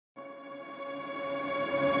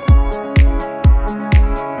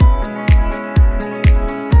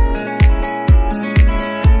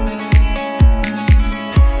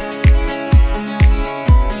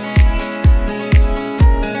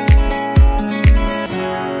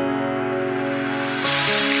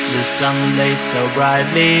sun blazed so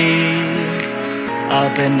brightly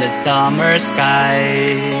up in the summer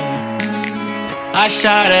sky. I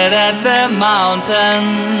shouted at the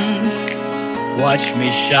mountains, watch me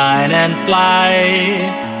shine and fly.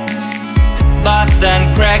 But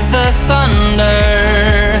then cracked the thunder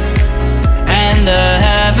and the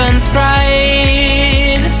heavens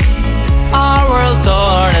cried, our world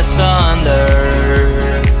torn asunder.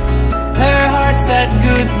 Her heart said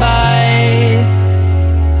goodbye.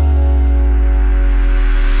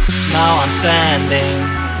 Now I'm standing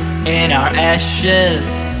in our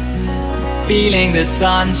ashes, feeling the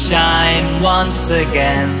sunshine once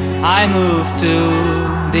again. I move to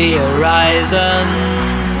the horizon,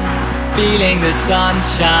 feeling the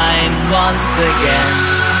sunshine once again.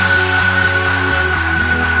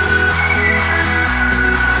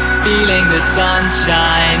 Feeling the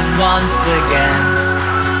sunshine once again.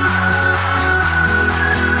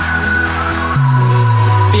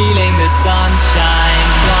 Feeling the sunshine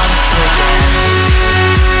once again.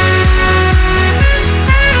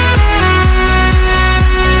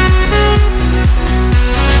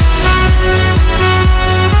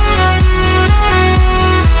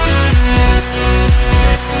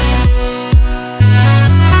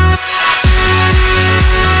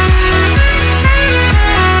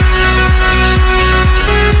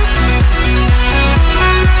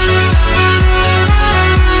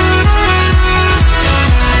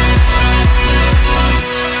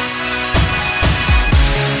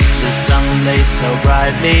 So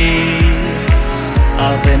brightly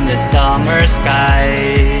up in the summer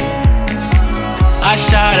sky. I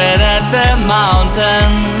shouted at the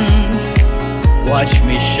mountains, watch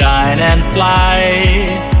me shine and fly.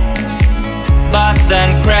 But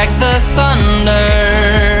then cracked the thunder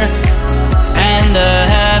and the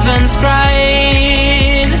heavens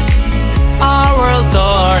cried, our world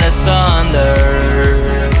torn asunder.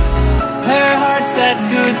 Her heart said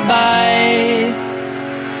goodbye.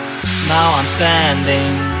 Now I'm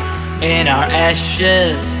standing in our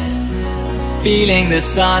ashes, feeling the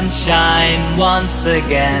sunshine once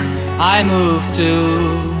again. I move to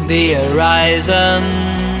the horizon,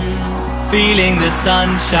 feeling the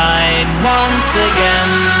sunshine once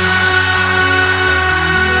again.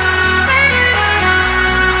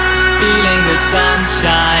 Feeling the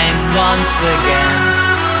sunshine once again.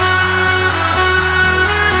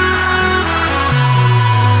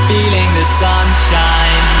 Feeling the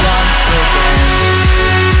sunshine